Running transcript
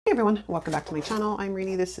Hey everyone, welcome back to my channel. I'm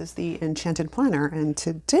Rini. This is the Enchanted Planner, and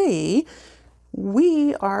today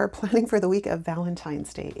we are planning for the week of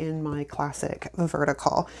Valentine's Day in my classic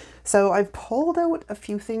vertical. So I've pulled out a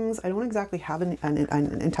few things. I don't exactly have an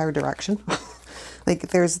entire direction. Like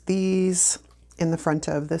there's these in the front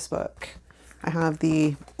of this book. I have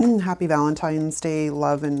the Happy Valentine's Day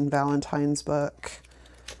Love and Valentine's book.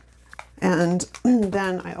 And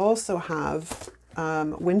then I also have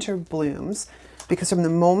Winter Blooms, because from the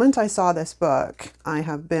moment I saw this book, I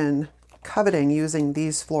have been coveting using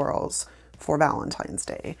these florals for Valentine's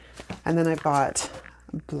Day. And then I've got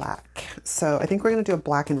black. So I think we're going to do a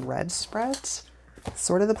black and red spread,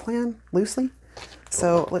 sort of the plan, loosely.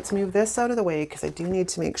 So let's move this out of the way because I do need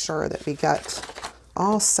to make sure that we get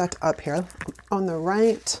all set up here on the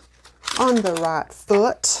right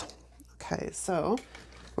foot. Okay, so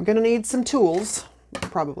we're going to need some tools,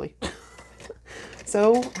 probably.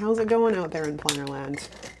 So how's it going out there in planner land?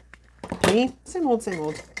 Me? Same old, same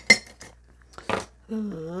old.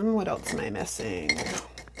 What else am I missing?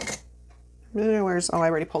 Where's, oh, I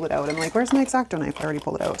already pulled it out. I'm like, where's my X-Acto knife? I already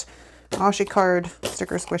pulled it out. Washi card,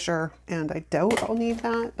 sticker squisher, and I doubt I'll need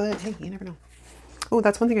that, but hey, you never know. Oh,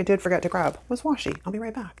 that's one thing I did forget to grab was washi. I'll be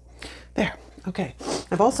right back. There, okay.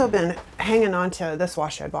 I've also been hanging on to this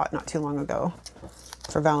washi I bought not too long ago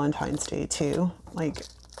for Valentine's Day too. Like,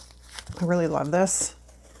 I really love this.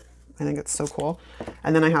 I think it's so cool.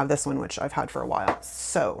 And then I have this one, which I've had for a while.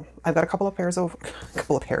 So I've got a couple of pairs. I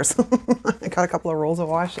got a couple of rolls of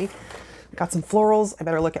washi. Got some florals. I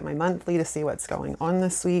better look at my monthly to see what's going on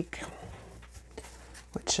this week,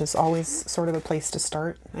 which is always sort of a place to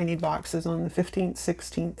start. I need boxes on the 15th,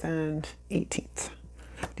 16th, and 18th.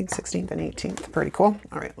 I think 16th and 18th. Pretty cool.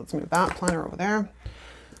 All right, let's move that planner over there.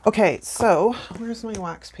 Okay, so where's my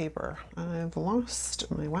wax paper? I've lost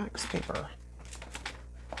my wax paper.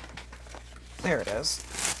 There it is.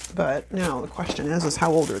 But now the question is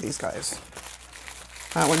how old are these guys?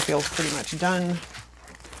 That one feels pretty much done.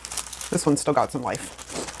 This one's still got some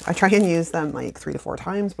life. I try and use them like 3 to 4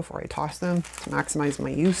 times before I toss them to maximize my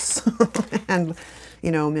use and, you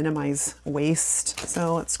know, minimize waste.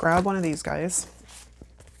 So let's grab one of these guys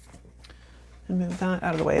and move that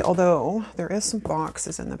out of the way. Although there is some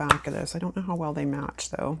boxes in the back of this. I don't know how well they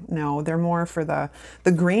match though. No, they're more for the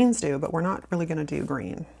greens do, but we're not really going to do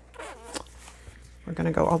green. We're going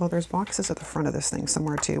to go, although there's boxes at the front of this thing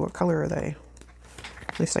somewhere too. What color are they?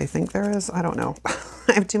 At least I think there is. I don't know.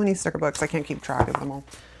 I have too many sticker books. I can't keep track of them all.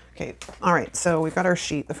 Okay. All right. So we've got our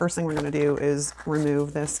sheet. The first thing we're going to do is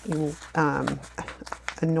remove this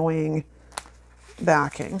annoying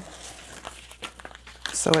backing,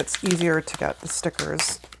 so it's easier to get the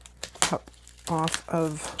stickers up off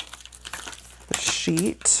of the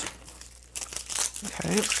sheet.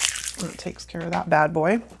 Okay, that takes care of that bad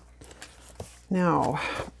boy. Now,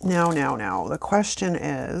 the question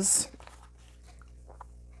is,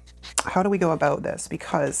 how do we go about this?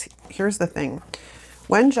 Because here's the thing.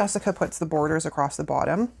 When Jessica puts the borders across the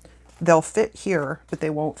bottom, they'll fit here, but they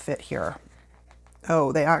won't fit here.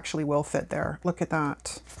 Oh, they actually will fit there. Look at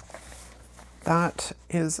that. That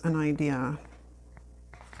is an idea.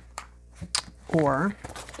 Or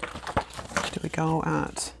do we go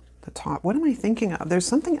at the top? What am I thinking of? There's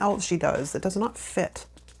something else she does that does not fit.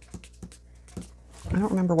 I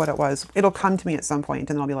don't remember what it was. It'll come to me at some point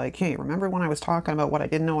and I'll be like, hey, remember when I was talking about what I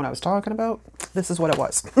didn't know what I was talking about? This is what it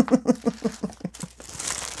was.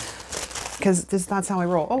 Because that's how I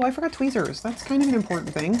roll. Oh, I forgot tweezers. That's kind of an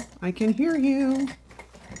important thing. I can hear you.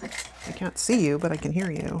 I can't see you, but I can hear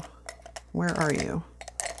you. Where are you?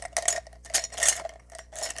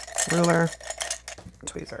 Ruler,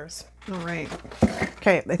 tweezers. All right.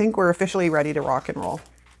 Okay, I think we're officially ready to rock and roll.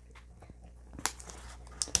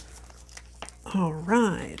 All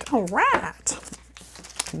right. All right.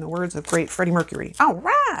 In the words of great Freddie Mercury. All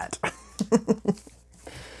right.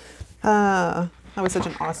 That was such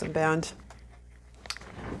an awesome band.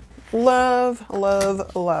 Love,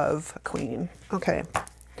 love, love Queen. Okay.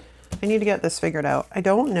 I need to get this figured out. I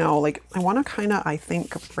don't know, like I want to kind of, I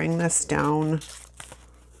think, bring this down.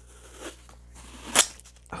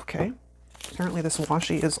 Okay. Apparently this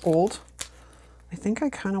washi is old. I think I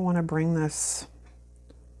kind of want to bring this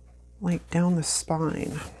like down the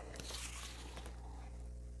spine,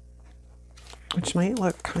 which might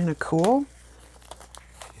look kind of cool.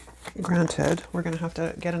 Granted, we're going to have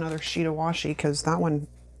to get another sheet of washi because that one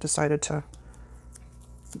decided to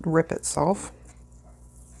rip itself.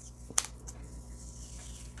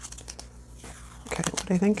 Okay, what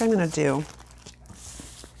I think I'm going to do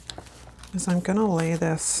is I'm going to lay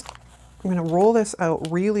this, I'm going to roll this out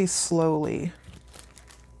really slowly.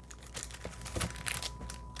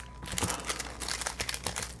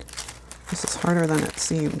 This is harder than it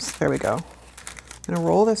seems. There we go. I'm gonna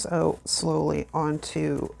roll this out slowly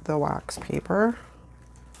onto the wax paper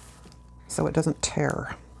so it doesn't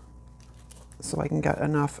tear, so I can get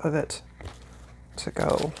enough of it to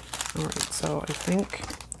go. All right, so I think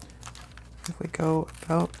if we go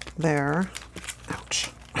about there,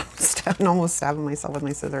 ouch, I'm almost stabbing myself with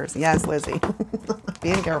my scissors. Yes, Lizzie,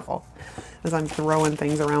 being careful as I'm throwing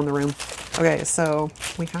things around the room. Okay, so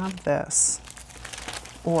we have this,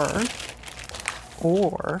 or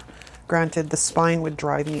granted, the spine would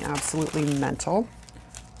drive me absolutely mental.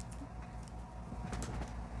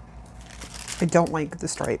 I don't like the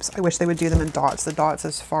stripes. I wish they would do them in dots. The dots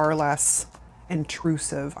is far less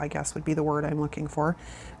intrusive, I guess would be the word I'm looking for.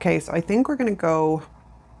 Okay, so I think we're gonna go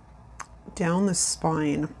down the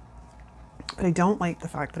spine, but I don't like the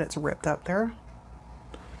fact that it's ripped up there.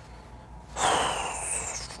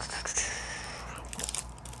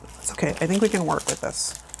 It's okay, I think we can work with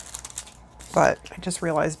this. But I just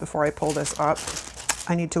realized before I pull this up,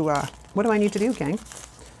 I need to, what do I need to do, gang?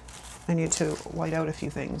 I need to white out a few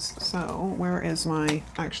things. So where is my,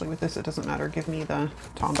 actually with this it doesn't matter, give me the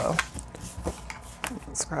Tombow.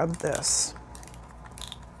 Let's grab this.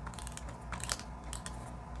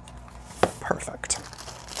 Perfect.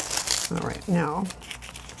 All right, now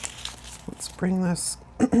let's bring this,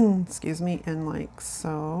 excuse me, in like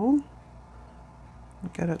so.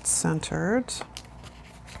 Get it centered.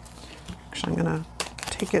 Actually, I'm gonna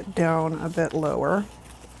take it down a bit lower.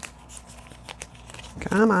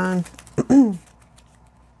 Come on.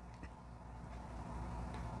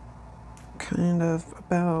 Kind of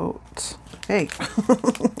about, hey,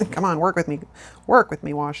 come on, work with me. Work with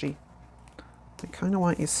me, Washi. I kind of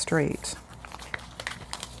want you straight.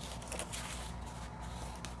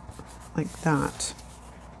 Like that.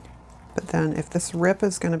 But then if this rip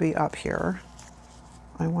is going to be up here,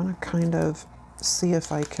 I want to kind of see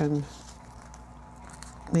if I can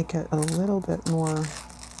make it a little bit more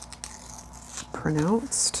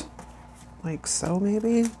pronounced, like so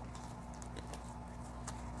maybe.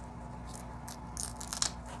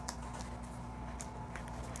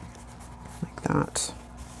 Like that.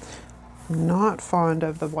 I'm not fond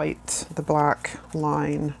of the black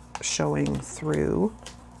line showing through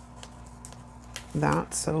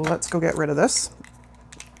that, so let's go get rid of this.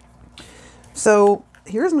 So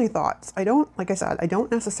here's my thoughts. Like I said, I don't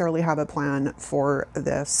necessarily have a plan for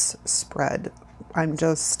this spread. I'm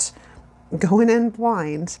just going in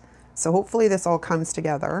blind. So hopefully this all comes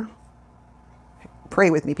together. Pray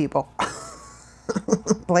with me, people.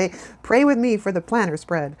 Pray with me for the planner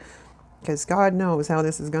spread, because God knows how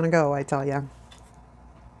this is going to go, I tell you.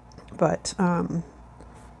 But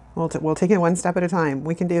we'll take it one step at a time.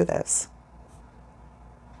 We can do this.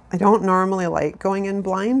 I don't normally like going in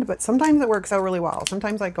blind, but sometimes it works out really well.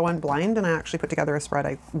 Sometimes I go in blind and I actually put together a spread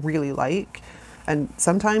I really like. And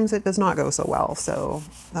sometimes it does not go so well. So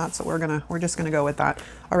that's what we're just gonna go with that.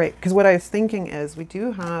 All right, because what I was thinking is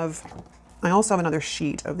I also have another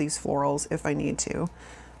sheet of these florals if I need to,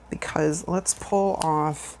 because let's pull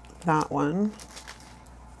off that one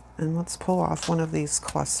and let's pull off one of these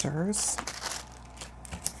clusters.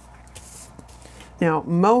 Now,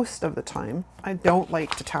 most of the time, I don't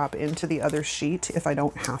like to tap into the other sheet if I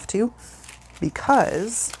don't have to,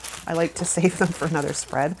 because I like to save them for another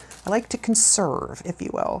spread. I like to conserve, if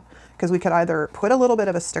you will, because we could either put a little bit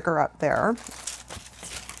of a sticker up there.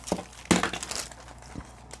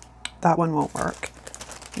 That one won't work.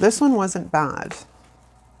 This one wasn't bad.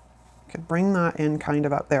 Could bring that in kind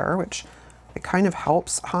of up there, which it kind of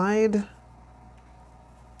helps hide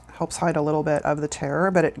a little bit of the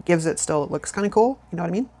tear, but it gives it still, it looks kind of cool. You know what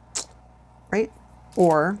I mean? Right?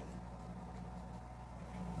 Or,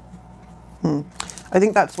 I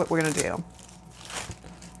think that's what we're going to do.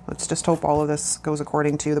 Let's just hope all of this goes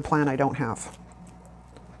according to the plan I don't have.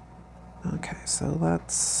 Okay, so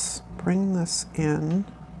let's bring this in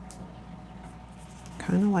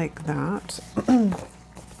kind of like that.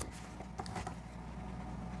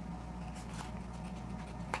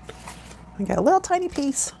 I get a little tiny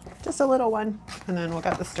piece, just a little one, and then we'll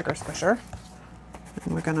get the sticker squisher.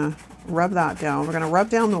 And we're gonna rub that down. We're gonna rub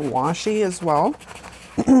down the washi as well.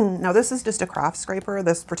 Now this is just a craft scraper.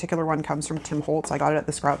 This particular one comes from Tim Holtz. I got it at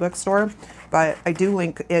the scrapbook store, but I do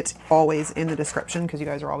link it always in the description because you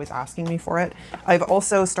guys are always asking me for it. I've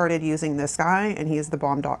also started using this guy, and he is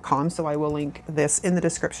thebomb.com, so I will link this in the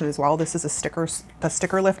description as well. This is a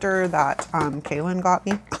sticker lifter that Kaylin got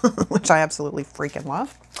me, which I absolutely freaking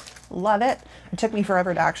love. Love it. It took me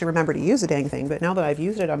forever to actually remember to use the dang thing, but now that I've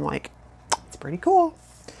used it, I'm like, it's pretty cool.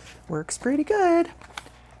 Works pretty good.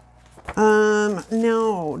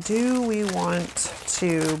 Now, do we want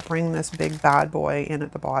to bring this big bad boy in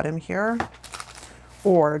at the bottom here?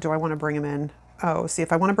 Or do I want to bring him in? Oh, see,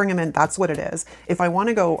 if I want to bring him in, that's what it is. If I want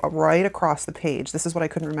to go right across the page, this is what I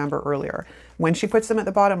couldn't remember earlier. When she puts them at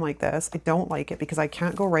the bottom like this, I don't like it because I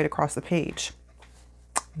can't go right across the page.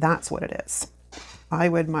 That's what it is. I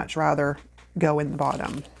would much rather go in the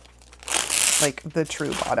bottom, like the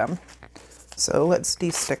true bottom. So let's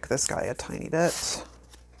de-stick this guy a tiny bit.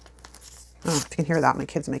 Oh, if you can hear that, my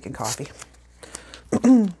kid's making coffee.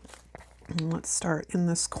 Let's start in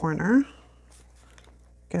this corner,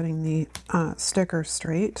 getting the sticker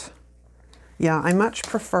straight. Yeah, I much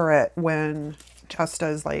prefer it when just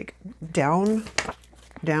does like down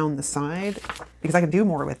the side, because I can do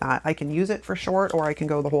more with that. I can use it for short, or I can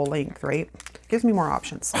go the whole length, right? Gives me more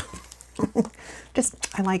options.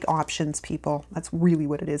 I like options, people. That's really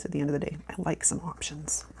what it is at the end of the day. I like some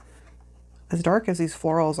options. As dark as these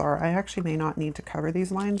florals are, I actually may not need to cover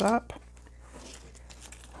these lines up.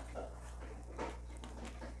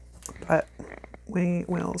 But we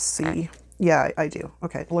will see. Yeah, I do.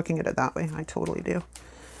 Okay, looking at it that way, I totally do.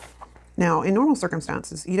 Now, in normal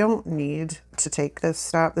circumstances, you don't need to take this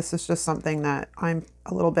step. This is just something that I'm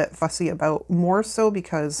a little bit fussy about, more so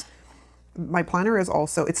because my planner is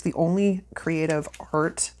also, it's the only creative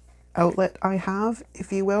art outlet I have,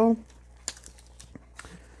 if you will.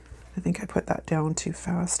 I think I put that down too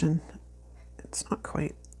fast and it's not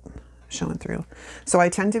quite showing through. So I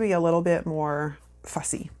tend to be a little bit more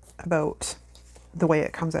fussy about the way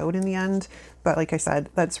it comes out in the end. But like I said,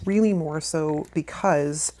 that's really more so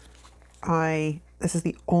because this is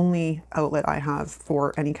the only outlet I have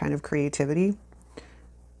for any kind of creativity.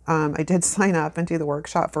 I did sign up and do the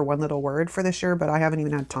workshop for One Little Word for this year, but I haven't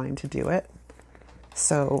even had time to do it.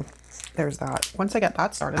 So there's that. Once I get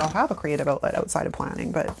that started, I'll have a creative outlet outside of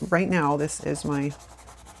planning, but right now this is my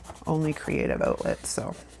only creative outlet.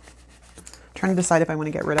 So I'm trying to decide if I want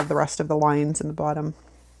to get rid of the rest of the lines in the bottom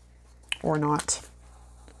or not.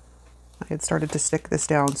 I had started to stick this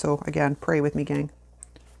down, so again, pray with me, gang.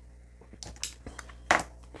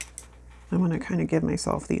 I want to kind of give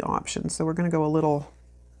myself the option, so we're going to go a little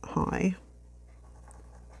high.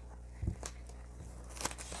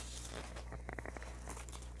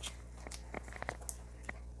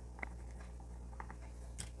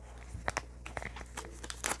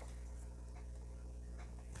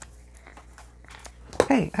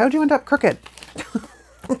 Hey, how'd you end up crooked?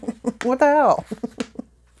 What the hell?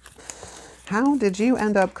 How did you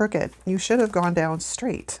end up crooked? You should have gone down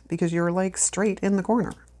straight because you were like straight in the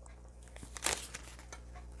corner.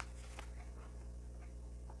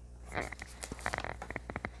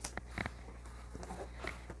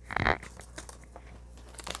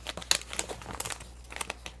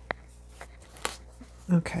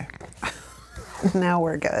 Okay, now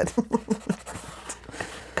we're good.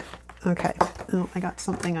 Okay, oh, I got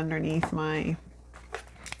something underneath my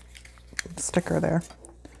sticker there.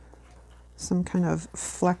 Some kind of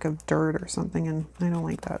fleck of dirt or something, and I don't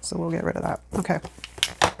like that, so we'll get rid of that. Okay.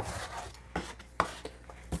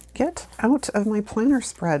 Get out of my planner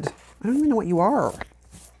spread. I don't even know what you are.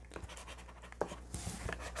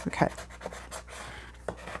 Okay.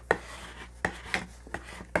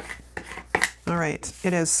 All right,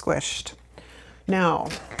 it is squished. Now,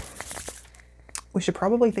 we should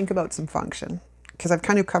probably think about some function because I've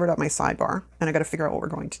kind of covered up my sidebar and I got to figure out what we're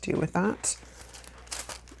going to do with that.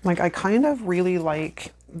 Like, I kind of really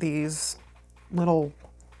like these little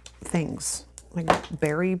things, like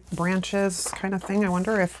berry branches kind of thing. I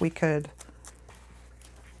wonder if we could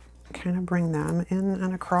kind of bring them in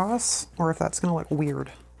and across, or if that's going to look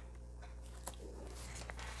weird.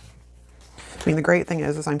 I mean, the great thing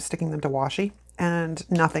is I'm sticking them to washi, and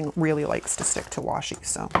nothing really likes to stick to washi,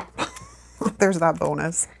 so there's that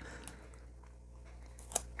bonus.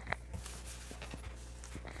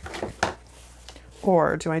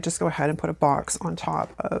 Or do I just go ahead and put a box on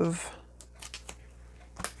top of...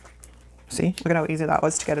 See, look at how easy that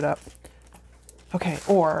was to get it up. Okay,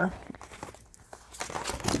 or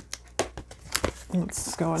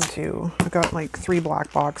let's go into, I've got like 3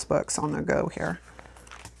 black box books on the go here.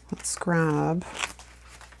 Let's grab,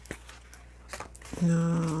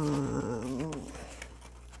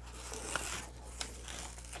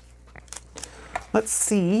 let's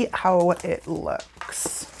see how it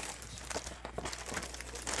looks.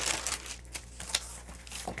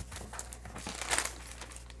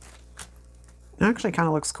 It actually kind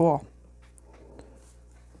of looks cool.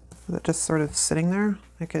 Is it just sort of sitting there?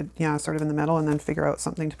 I could, yeah, sort of in the middle, and then figure out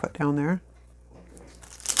something to put down there.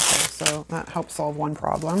 Okay, so that helps solve one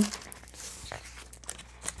problem.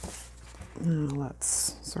 Now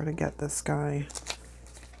let's sort of get this guy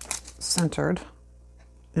centered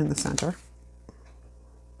in the center.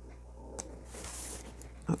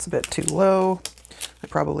 That's a bit too low. I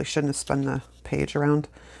probably shouldn't have spun the page around.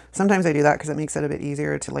 Sometimes I do that because it makes it a bit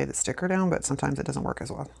easier to lay the sticker down, but sometimes it doesn't work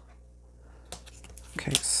as well.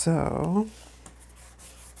 Okay, so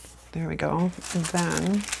there we go. And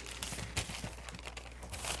then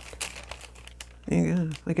yeah,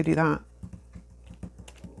 I could do that.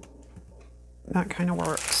 That kind of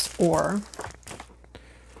works. Or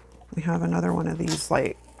we have another one of these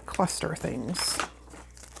like cluster things.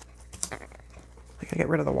 I gotta get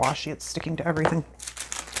rid of the washi, it's sticking to everything.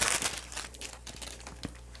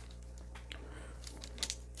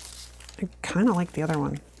 I kind of like the other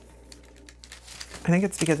one. I think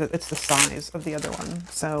it's because it's the size of the other one.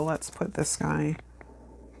 So let's put this guy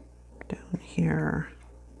down here,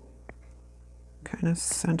 kind of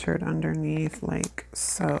centered underneath like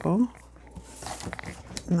so.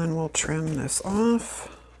 And then we'll trim this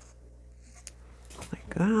off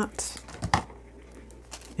like that.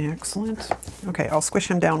 Excellent. Okay, I'll squish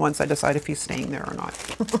him down once I decide if he's staying there or not.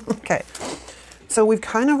 Okay, so we've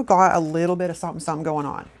kind of got a little bit of something going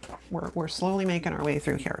on. We're slowly making our way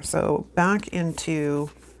through here. So back into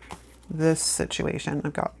this situation,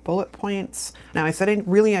 I've got bullet points. Now I said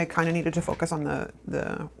I kind of needed to focus on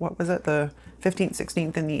the what was it? The 15th,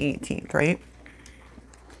 16th, and the 18th, right?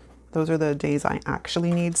 Those are the days I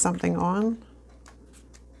actually need something on.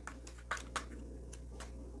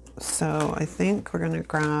 So I think we're gonna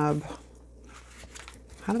grab,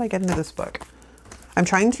 how did I get into this book? I'm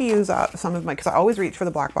trying to use up some of my, because I always reach for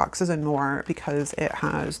the black boxes and more because it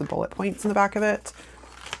has the bullet points in the back of it.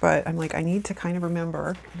 But I'm like, I need to kind of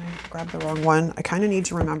remember, I grabbed the wrong one. I kind of need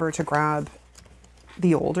to remember to grab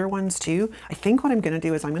the older ones too. I think what I'm gonna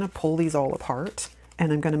do is I'm gonna pull these all apart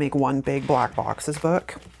and I'm gonna make one big black boxes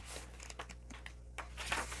book.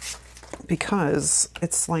 Because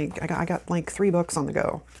it's like, I got like 3 books on the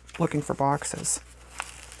go looking for boxes.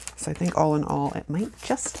 So I think all in all, it might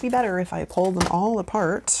just be better if I pull them all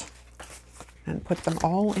apart and put them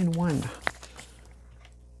all in one.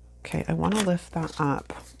 Okay, I want to lift that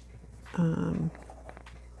up. I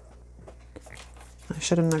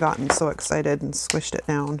shouldn't have gotten so excited and squished it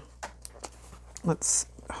down. Let's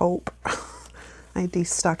hope I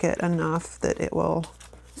de-stuck it enough that it will...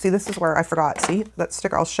 See, this is where I forgot. See, that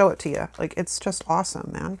sticker, I'll show it to you. Like, it's just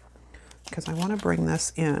awesome, man. Because I want to bring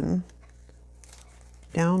this in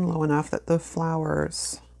down low enough that the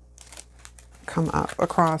flowers come up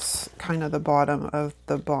across kind of the bottom of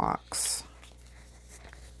the box.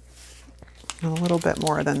 A little bit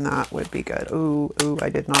more than that would be good. Ooh, I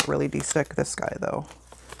did not really de-stick this guy though.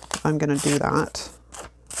 I'm gonna do that.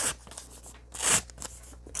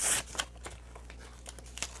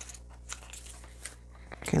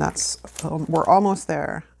 Okay, that's, we're almost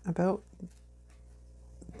there. About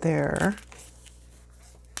there.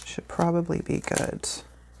 Should probably be good.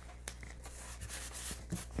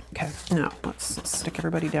 Okay, now let's stick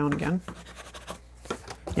everybody down again.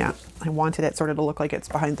 Yeah, I wanted it sort of to look like it's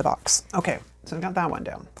behind the box. Okay, so I got that one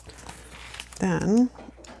down. Then,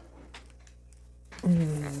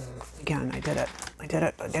 again, I did it.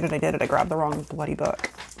 I grabbed the wrong bloody book.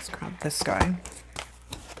 Let's grab this guy.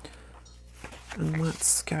 And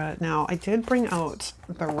let's get, now I did bring out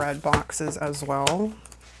the red boxes as well.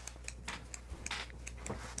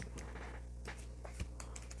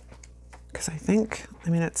 Because I think, I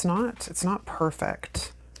mean, it's not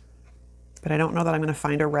perfect, but I don't know that I'm going to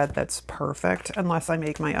find a red that's perfect unless I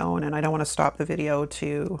make my own, and I don't want to stop the video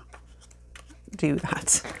to do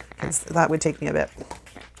that because that would take me a bit.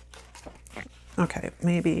 Okay,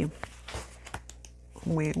 maybe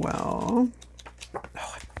we will, oh,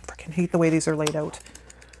 I freaking hate the way these are laid out.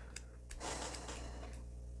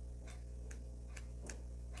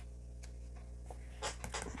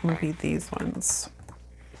 Maybe these ones.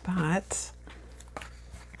 But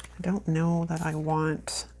I don't know that I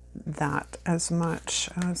want that as much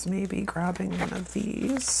as maybe grabbing one of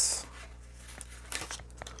these.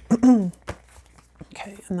 Okay,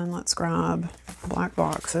 and then let's grab black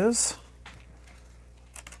boxes.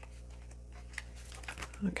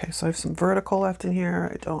 Okay, so I have some vertical left in here.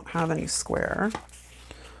 I don't have any square.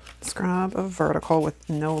 Let's grab a vertical with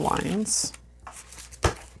no lines.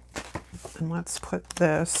 And let's put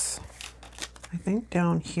this, I think,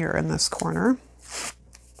 down here in this corner.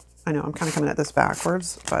 I know I'm kind of coming at this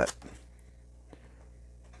backwards, but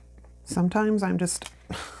sometimes I'm just,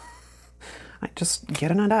 I just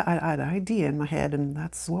get an idea in my head and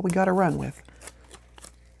that's what we got to run with.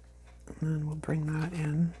 And then we'll bring that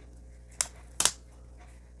in.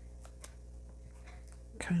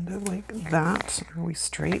 Kind of like that. Are we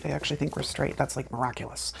straight? I actually think we're straight. That's like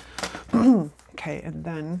miraculous. Okay, and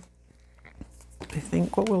then I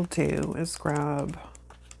think what we'll do is grab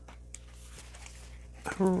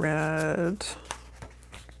a red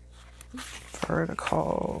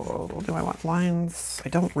vertical. Do I want lines? I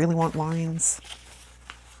don't really want lines.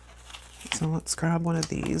 So let's grab one of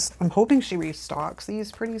these. I'm hoping she restocks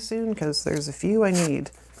these pretty soon because there's a few I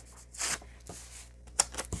need.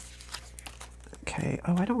 Okay.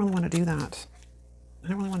 Oh, I don't really want to do that. I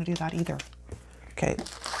don't really want to do that either. Okay.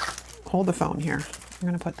 Hold the phone here. I'm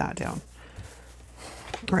going to put that down.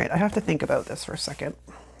 All right. I have to think about this for a second.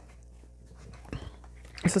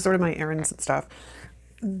 This is sort of my errands and stuff.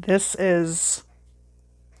 This is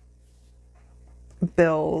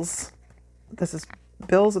bills. This is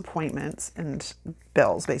bills, appointments, and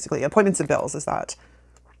bills, basically. Appointments and bills is that.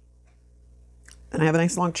 And I have a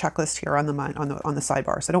nice long checklist here on the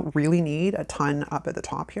sidebar. So I don't really need a ton up at the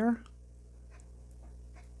top here.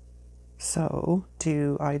 So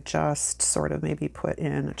do I just sort of maybe put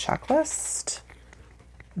in a checklist?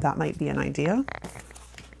 That might be an idea.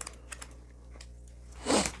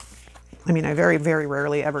 I mean, I very, very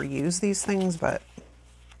rarely ever use these things, but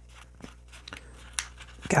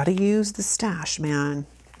gotta use the stash, man.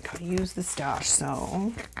 Gotta use the stash.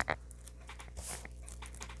 So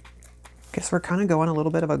guess we're kind of going a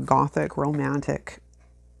little bit of a gothic romantic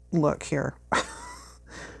look here.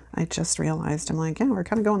 I just realized, I'm like, yeah, we're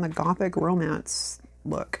kind of going the gothic romance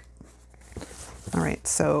look. All right,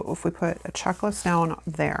 so if we put a checklist down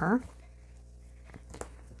there,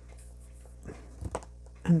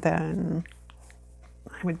 and then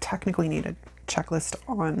I would technically need a checklist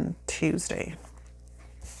on Tuesday,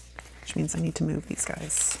 which means I need to move these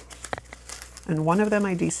guys. And one of them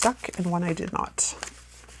I de-stuck and one I did not.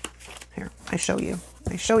 Here, I show you.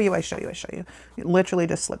 I show you. It literally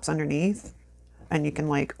just slips underneath and you can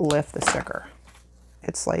like lift the sticker.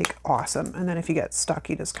 It's like awesome. And then if you get stuck,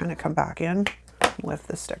 you just kind of come back in, lift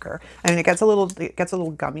the sticker. I mean, it gets a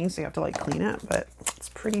little gummy, so you have to like clean it, but it's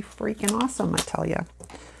pretty freaking awesome, I tell you.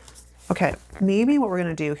 Okay, maybe what we're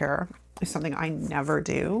gonna do here is something I never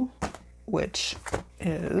do, which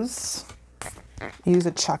is use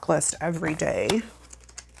a checklist every day.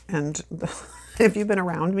 And if you've been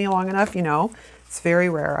around me long enough, you know, it's very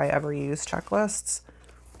rare I ever use checklists,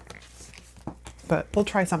 but we'll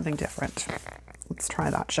try something different. Let's try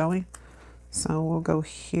that, shall we? So we'll go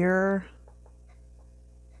here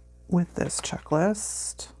with this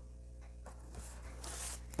checklist,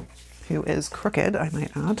 who is crooked, I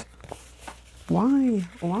might add. Why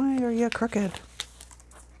are you crooked?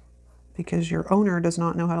 Because your owner does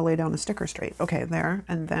not know how to lay down a sticker straight. Okay, there.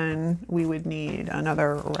 And then we would need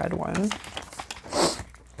another red one.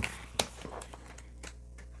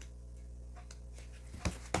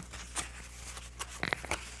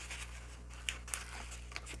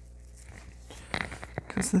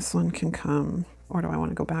 Because this one can come, or do I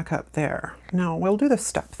want to go back up there? No, we'll do the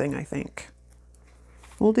step thing, I think.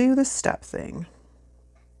 We'll do the step thing.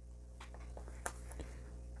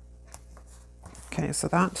 Okay, so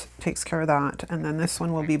that takes care of that. And then this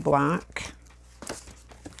one will be black.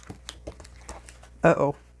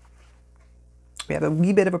 Uh-oh. We have a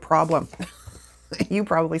wee bit of a problem. You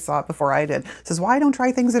probably saw it before I did. This is why I don't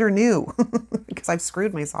try things that are new, because I've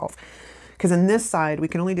screwed myself. Because in this side, we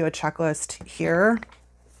can only do a checklist here,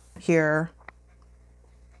 here,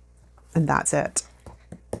 and that's it.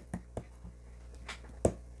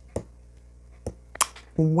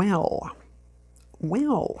 Well,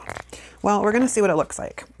 we're going to see what it looks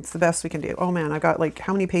like. It's the best we can do. Oh man, I've got like,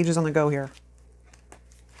 how many pages on the go here?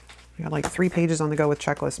 I got like 3 pages on the go with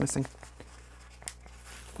checklist missing.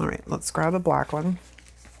 All right, let's grab a black one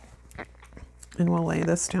and we'll lay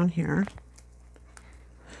this down here.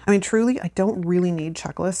 I mean, truly, I don't really need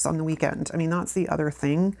checklists on the weekend. I mean, that's the other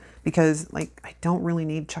thing, because like, I don't really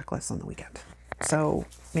need checklists on the weekend. So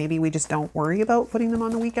maybe we just don't worry about putting them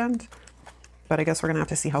on the weekend. But I guess we're gonna have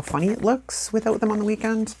to see how funny it looks without them on the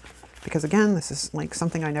weekend. Because again, this is like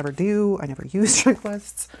something I never do. I never use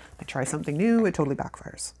checklists. I try something new, it totally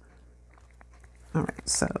backfires. All right,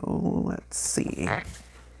 so let's see.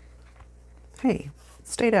 Hey,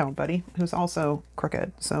 stay down, buddy, who's also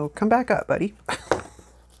crooked. So come back up, buddy.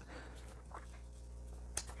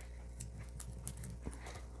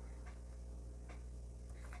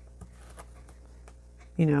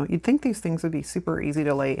 You know, you'd think these things would be super easy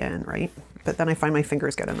to lay in, right? But then I find my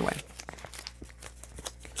fingers get in the way.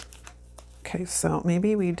 Okay, so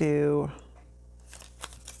maybe we do...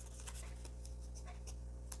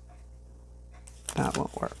 That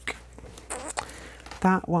won't work.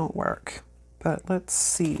 That won't work. But let's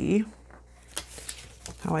see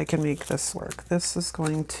how I can make this work. This is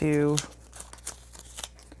going to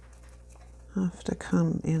have to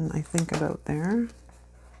come in, I think, about there.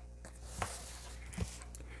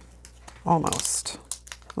 Almost.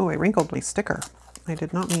 Oh, I wrinkled my sticker. I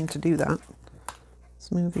did not mean to do that.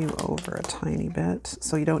 Let's move you over a tiny bit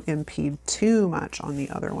so you don't impede too much on the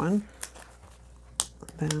other one.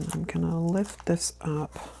 Then I'm gonna lift this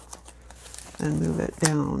up and move it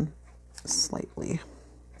down slightly.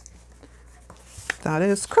 That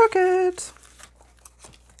is crooked.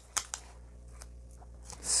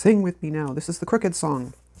 Sing with me now. This is the crooked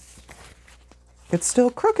song. It's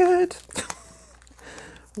still crooked.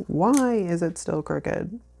 Why is it still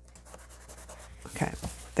crooked? Okay,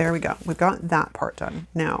 there we go. We've got that part done.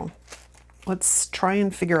 Now, let's try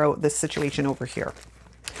and figure out this situation over here.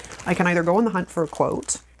 I can either go on the hunt for a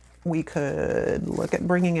quote. We could look at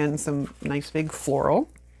bringing in some nice big floral,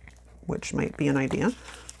 which might be an idea.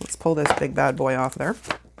 Let's pull this big bad boy off there.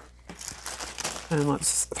 And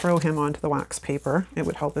let's throw him onto the wax paper. It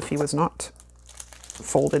would help if he was not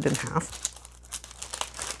folded in half.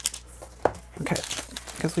 Okay,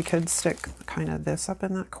 because we could stick kind of this up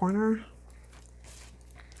in that corner.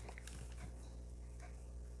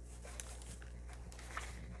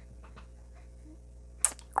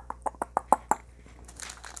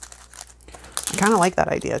 I kind of like that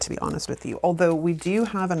idea, to be honest with you. Although we do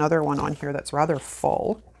have another one on here that's rather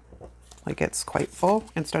full. Like it's quite full.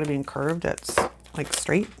 Instead of being curved, it's like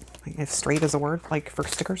straight. Like if straight is a word, like for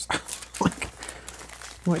stickers. Like,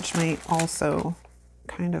 which might also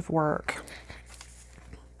kind of work.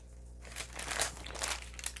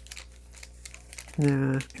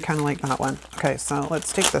 Nah, I kind of like that one. Okay, so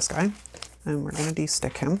let's take this guy and we're going to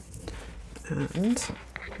de-stick him. And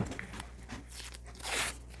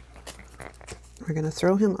we're going to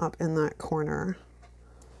throw him up in that corner.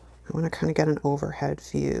 I want to kind of get an overhead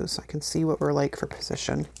view so I can see what we're like for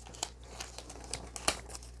position.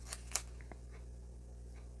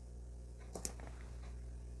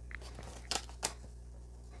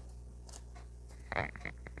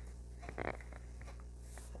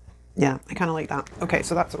 Yeah, I kind of like that. Okay,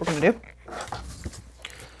 so that's what we're going to do.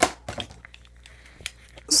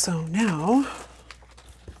 So now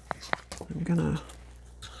I'm going to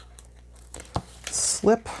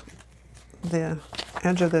slip the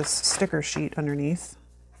edge of this sticker sheet underneath.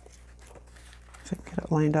 If I can get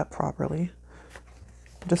it lined up properly.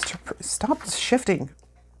 Just to stop shifting.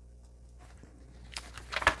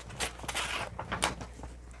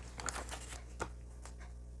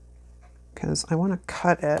 Because I want to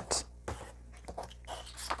cut it.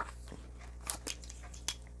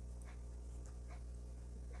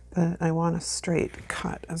 But I want a straight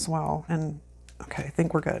cut as well. And okay, I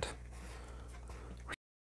think we're good.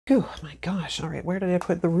 Whew, my gosh. All right, where did I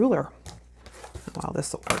put the ruler? Wow,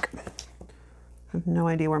 this will work. I have no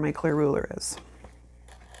idea where my clear ruler is.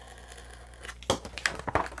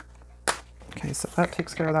 Okay, so that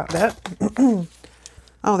takes care of that bit.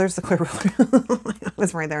 Oh, there's the clear ruler. It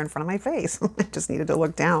was right there in front of my face. I just needed to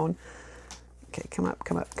look down. Okay, come up,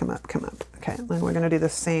 come up, come up, come up. Okay, then we're going to do the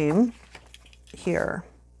same here.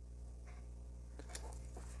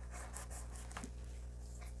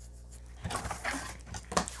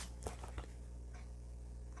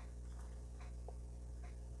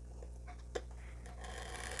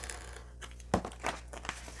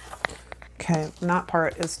 Okay, that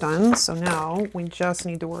part is done. So now we just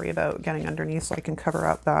need to worry about getting underneath so I can cover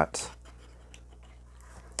up that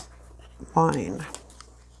line.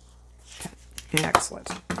 Okay, excellent.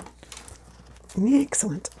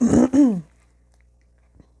 Excellent. I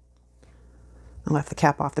left the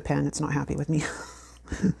cap off the pen. It's not happy with me.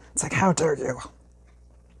 It's like, how dare you?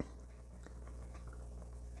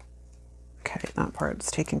 Okay, that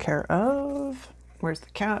part's taken care of. Where's the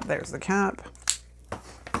cap? There's the cap.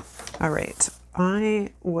 All right,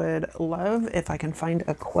 I would love if I can find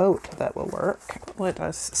a quote that will work. Let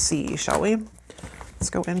us see, shall we? Let's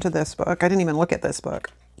go into this book. I didn't even look at this book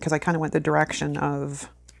because I kind of went the direction of,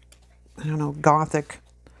 I don't know, gothic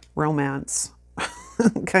romance.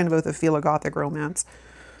 Kind of with a feel of gothic romance.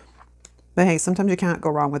 But hey, sometimes you can't go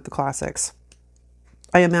wrong with the classics.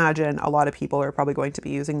 I imagine a lot of people are probably going to be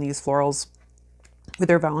using these florals with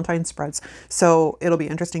their Valentine's spreads. So it'll be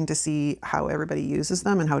interesting to see how everybody uses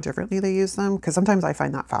them and how differently they use them. Because sometimes I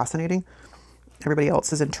find that fascinating. Everybody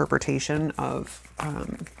else's interpretation of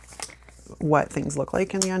what things look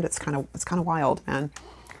like in the end. It's kind of wild, man.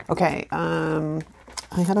 Okay, I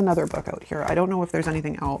had another book out here. I don't know if there's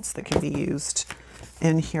anything else that can be used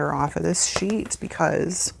in here off of this sheet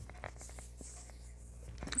because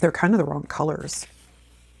they're kind of the wrong colors.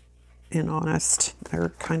 In honest, they're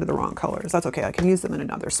kind of the wrong colors. That's okay. I can use them in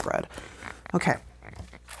another spread. Okay.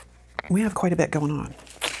 We have quite a bit going on.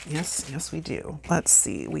 Yes, yes, we do. Let's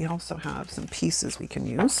see. We also have some pieces we can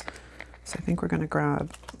use. So I think we're going to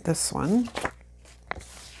grab this one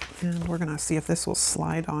And we're gonna see if this will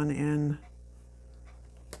slide on in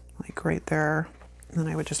like right there. And then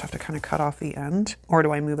I would just have to kind of cut off the end. Or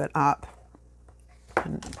do I move it up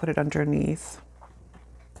and put it underneath?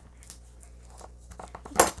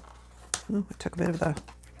 Oh, I took a bit of the,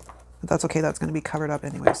 but that's okay, that's gonna be covered up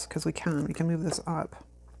anyways, because we can move this up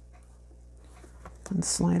and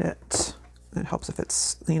slide it. It helps if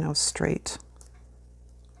it's, you know, straight.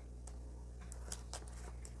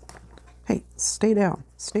 Hey, stay down,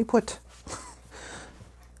 stay put.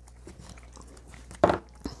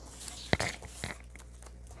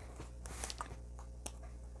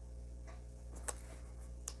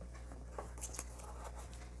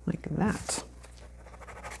 Like that.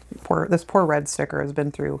 This poor red sticker has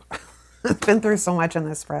been through, been through so much in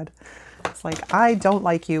this spread. It's like, I don't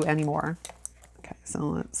like you anymore. Okay, so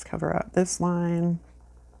let's cover up this line.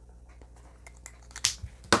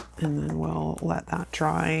 And then we'll let that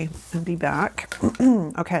dry and be back.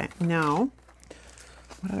 Okay, now,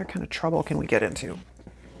 what other kind of trouble can we get into?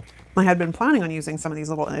 I had been planning on using some of these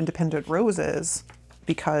little independent roses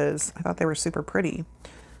because I thought they were super pretty.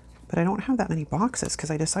 But I don't have that many boxes because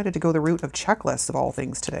I decided to go the route of checklists of all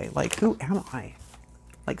things today. Like, who am I?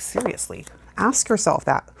 Like, seriously, ask yourself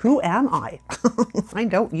that. Who am I? I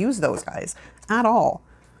don't use those guys at all.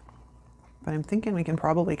 But I'm thinking we can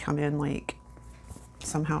probably come in like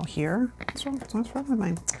somehow here. What's wrong with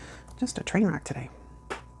my, just a train wreck today.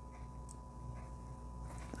 I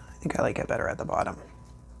think I like it better at the bottom.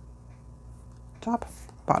 Top,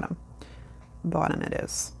 bottom. Bottom it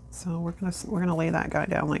is. So we're gonna lay that guy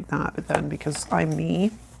down like that, but then because I'm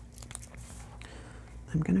me,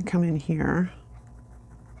 I'm gonna come in here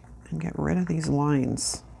and get rid of these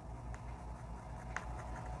lines.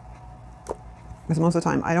 Because most of the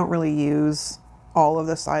time I don't really use all of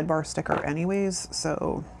the sidebar sticker anyways,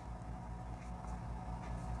 so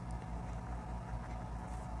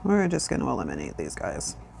we're just gonna eliminate these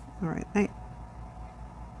guys. All right, hey.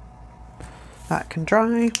 That can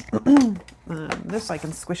dry. This I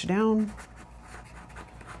can squish down.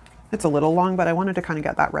 It's a little long, but I wanted to kind of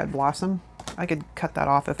get that red blossom. I could cut that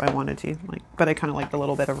off if I wanted to, like, but I kind of like the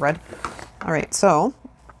little bit of red. All right, so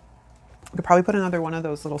I could probably put another one of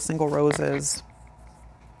those little single roses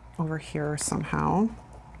over here somehow.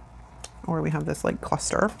 Or we have this like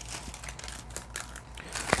cluster,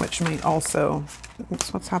 which might also,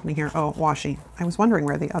 oops, what's happening here? Oh, washi. I was wondering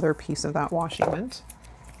where the other piece of that washi went.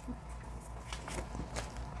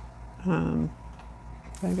 Did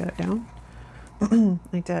I get it down?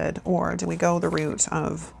 I did. Or did we go the route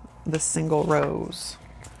of the single rose?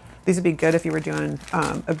 These would be good if you were doing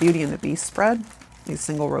a Beauty and the Beast spread. These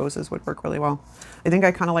single roses would work really well. I think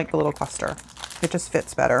I kind of like the little cluster. It just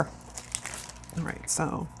fits better. All right,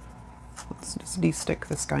 so let's just de-stick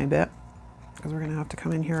this guy a bit because we're going to have to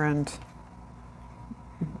come in here and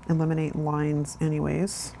eliminate lines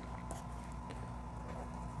anyways.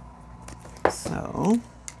 So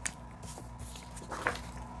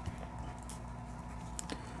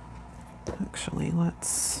actually,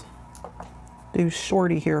 let's do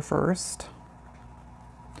Shorty here first.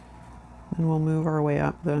 And we'll move our way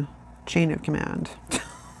up the chain of command.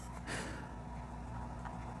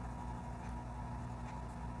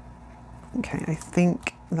 Okay, I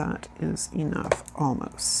think that is enough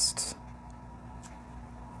almost.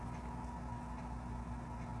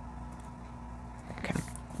 Okay,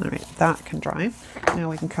 all right, that can dry. Now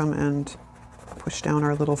we can come and push down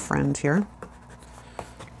our little friend here.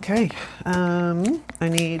 Okay, I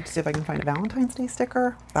need to see if I can find a Valentine's Day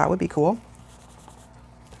sticker. That would be cool.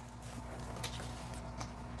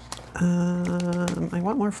 I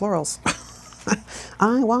want more florals.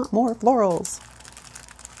 I want more florals.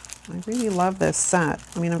 I really love this set.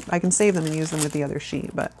 I mean, I can save them and use them with the other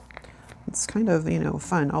sheet, but it's kind of, you know,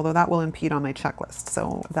 fun, although that will impede on my checklist,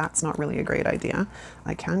 so that's not really a great idea.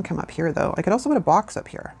 I can come up here though. I could also put a box up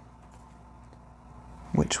here,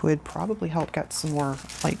 which would probably help get some more,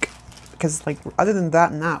 like, because like other than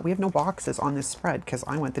that and that, we have no boxes on this spread because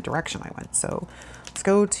I went the direction I went. So let's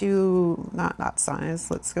go to, not that size,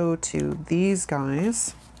 let's go to these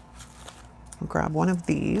guys. We'll grab one of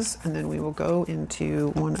these and then we will go into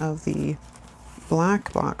one of the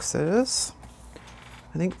black boxes.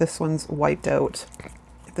 I think this one's wiped out.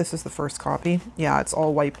 If this is the first copy, yeah, it's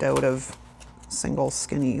all wiped out of single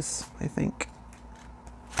skinnies, I think.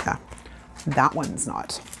 Yeah, that one's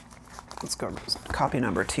not. Let's go copy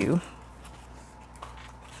number 2.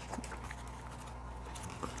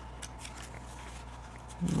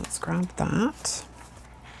 Let's grab that.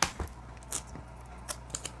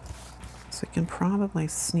 So we can probably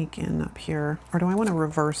sneak in up here. Or do I want to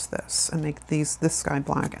reverse this and make this guy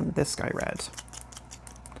black and this guy red?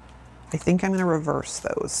 I think I'm going to reverse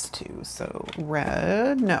those two. So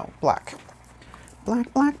red, no, black.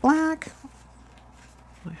 Black, black, black.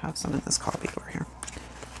 I have some in this copy over here.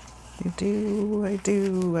 I do, I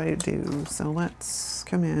do, I do. So let's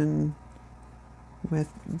come in with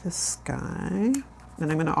this guy.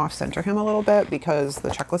 And I'm going to off-center him a little bit because the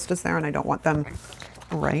checklist is there and I don't want them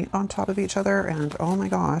right on top of each other. And oh my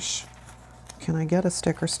gosh, can I get a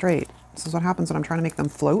sticker straight? This is what happens when I'm trying to make them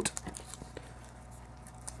float.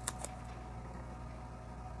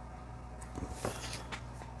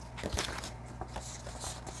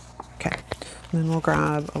 Okay, and then we'll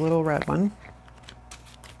grab a little red one.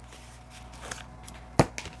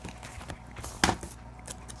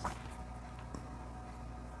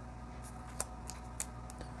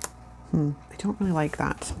 I don't really like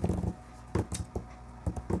that.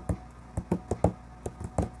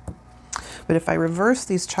 But if I reverse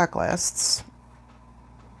these checklists,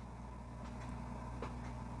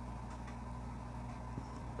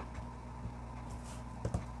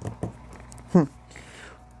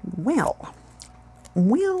 well.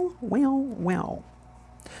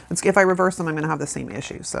 If I reverse them, I'm going to have the same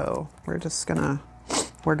issue. So we're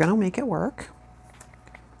gonna make it work.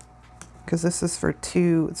 Because this is for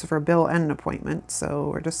two, it's for a bill and an appointment.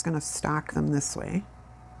 So we're just going to stack them this way.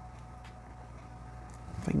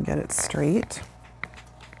 If I can get it straight.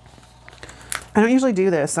 I don't usually do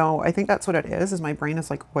this, so I think that's what it is my brain is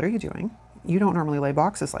like, what are you doing? You don't normally lay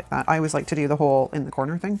boxes like that. I always like to do the whole in the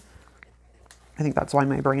corner thing. I think that's why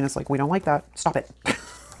my brain is like, we don't like that. Stop it.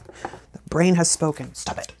 The brain has spoken.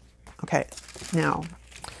 Stop it. Okay, now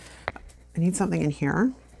I need something in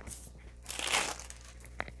here.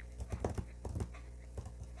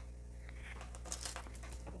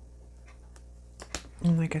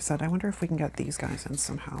 And like I said, I wonder if we can get these guys in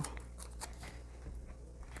somehow.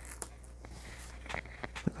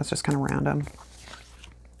 That's just kind of random.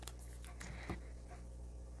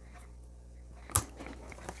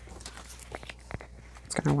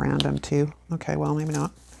 It's kind of random too. Okay, well, maybe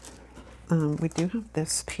not. We do have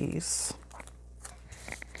this piece,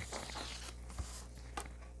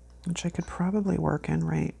 which I could probably work in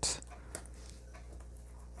right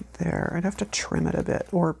there. I'd have to trim it a bit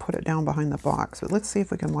or put it down behind the box, but let's see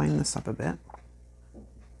if we can line this up a bit.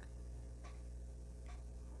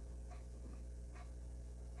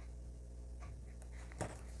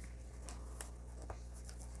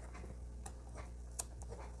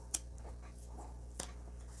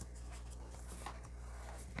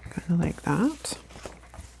 Kind of like that.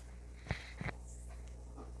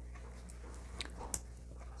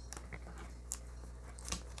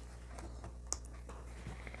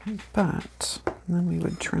 But then we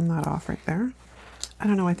would trim that off right there. I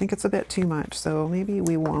don't know, I think it's a bit too much, so maybe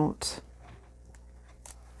we won't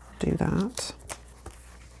do that.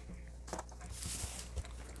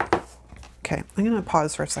 Okay, I'm gonna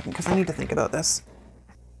pause for a second because I need to think about this.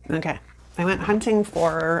 Okay, I went hunting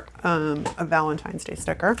for a Valentine's Day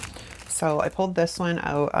sticker. So I pulled this one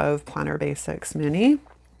out of Planner Basics Mini.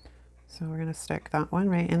 So we're gonna stick that one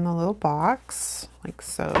right in the little box, like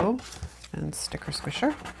so, and sticker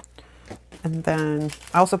squisher. And then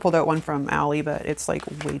I also pulled out one from Allie, but it's like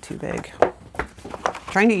way too big.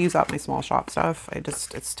 Trying to use up my small shop stuff.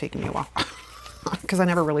 It's taking me a while because I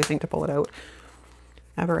never really think to pull it out.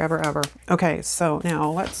 Ever. Okay, so now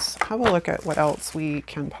let's have a look at what else we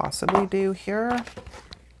can possibly do here.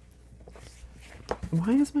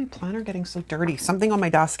 Why is my planner getting so dirty? Something on my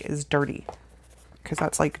desk is dirty because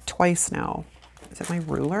that's like twice now. Is it my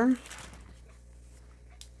ruler?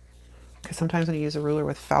 Because sometimes when you use a ruler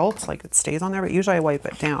with felt, like it stays on there, but usually I wipe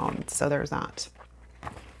it down. So there's that.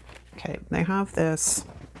 Okay, they have this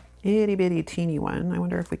itty bitty teeny one. I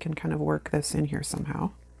wonder if we can kind of work this in here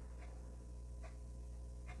somehow.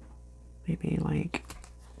 Maybe like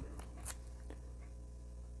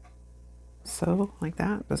so, like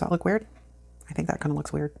that. Does that look weird? I think that kind of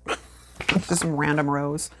looks weird. It's just some random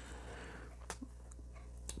rows.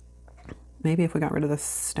 Maybe if we got rid of the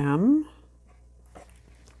stem.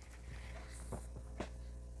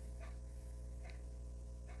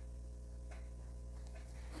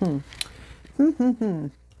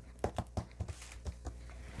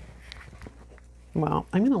 Well,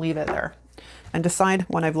 I'm going to leave it there and decide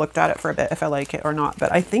when I've looked at it for a bit if I like it or not.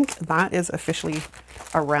 But I think that is officially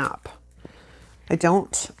a wrap. I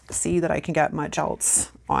don't see that I can get much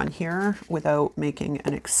else on here without making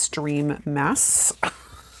an extreme mess.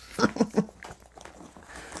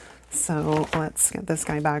 So let's get this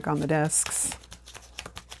guy back on the discs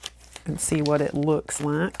and see what it looks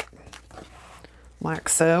like. Like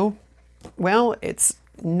so. Well, it's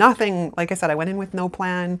nothing, like I said, I went in with no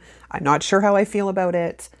plan. I'm not sure how I feel about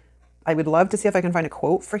it. I would love to see if I can find a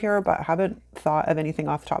quote for here, but I haven't thought of anything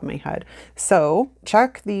off the top of my head. So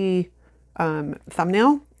check the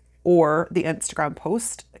thumbnail or the Instagram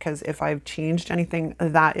post, because if I've changed anything,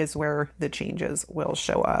 that is where the changes will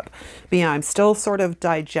show up. But yeah, I'm still sort of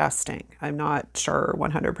digesting. I'm not sure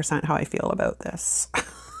 100% how I feel about this.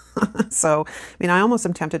 So, I mean, I almost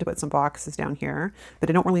am tempted to put some boxes down here, but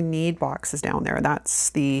I don't really need boxes down there.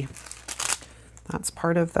 That's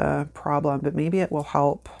part of the problem, but maybe it will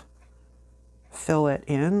help fill it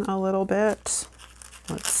in a little bit.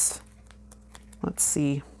 Let's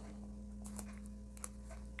see.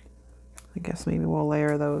 I guess maybe we'll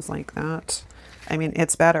layer those like that. I mean,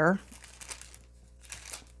 it's better.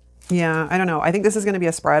 Yeah, I don't know. I think this is going to be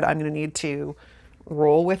a spread. I'm going to need to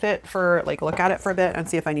roll with it for, like, look at it for a bit and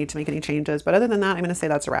see if I need to make any changes. But other than that, I'm going to say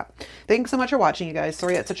that's a wrap. Thanks so much for watching, you guys.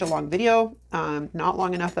 Sorry it's such a long video. Not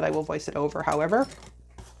long enough that I will voice it over, however.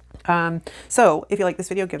 So if you like this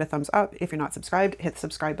video, give it a thumbs up. If you're not subscribed, hit the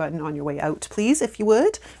subscribe button on your way out, please, if you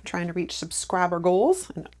would. I'm trying to reach subscriber goals,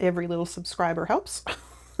 and every little subscriber helps.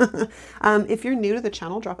 If you're new to the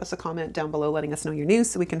channel, drop us a comment down below letting us know you're new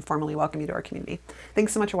so we can formally welcome you to our community.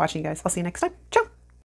 Thanks so much for watching, you guys. I'll see you next time. Ciao!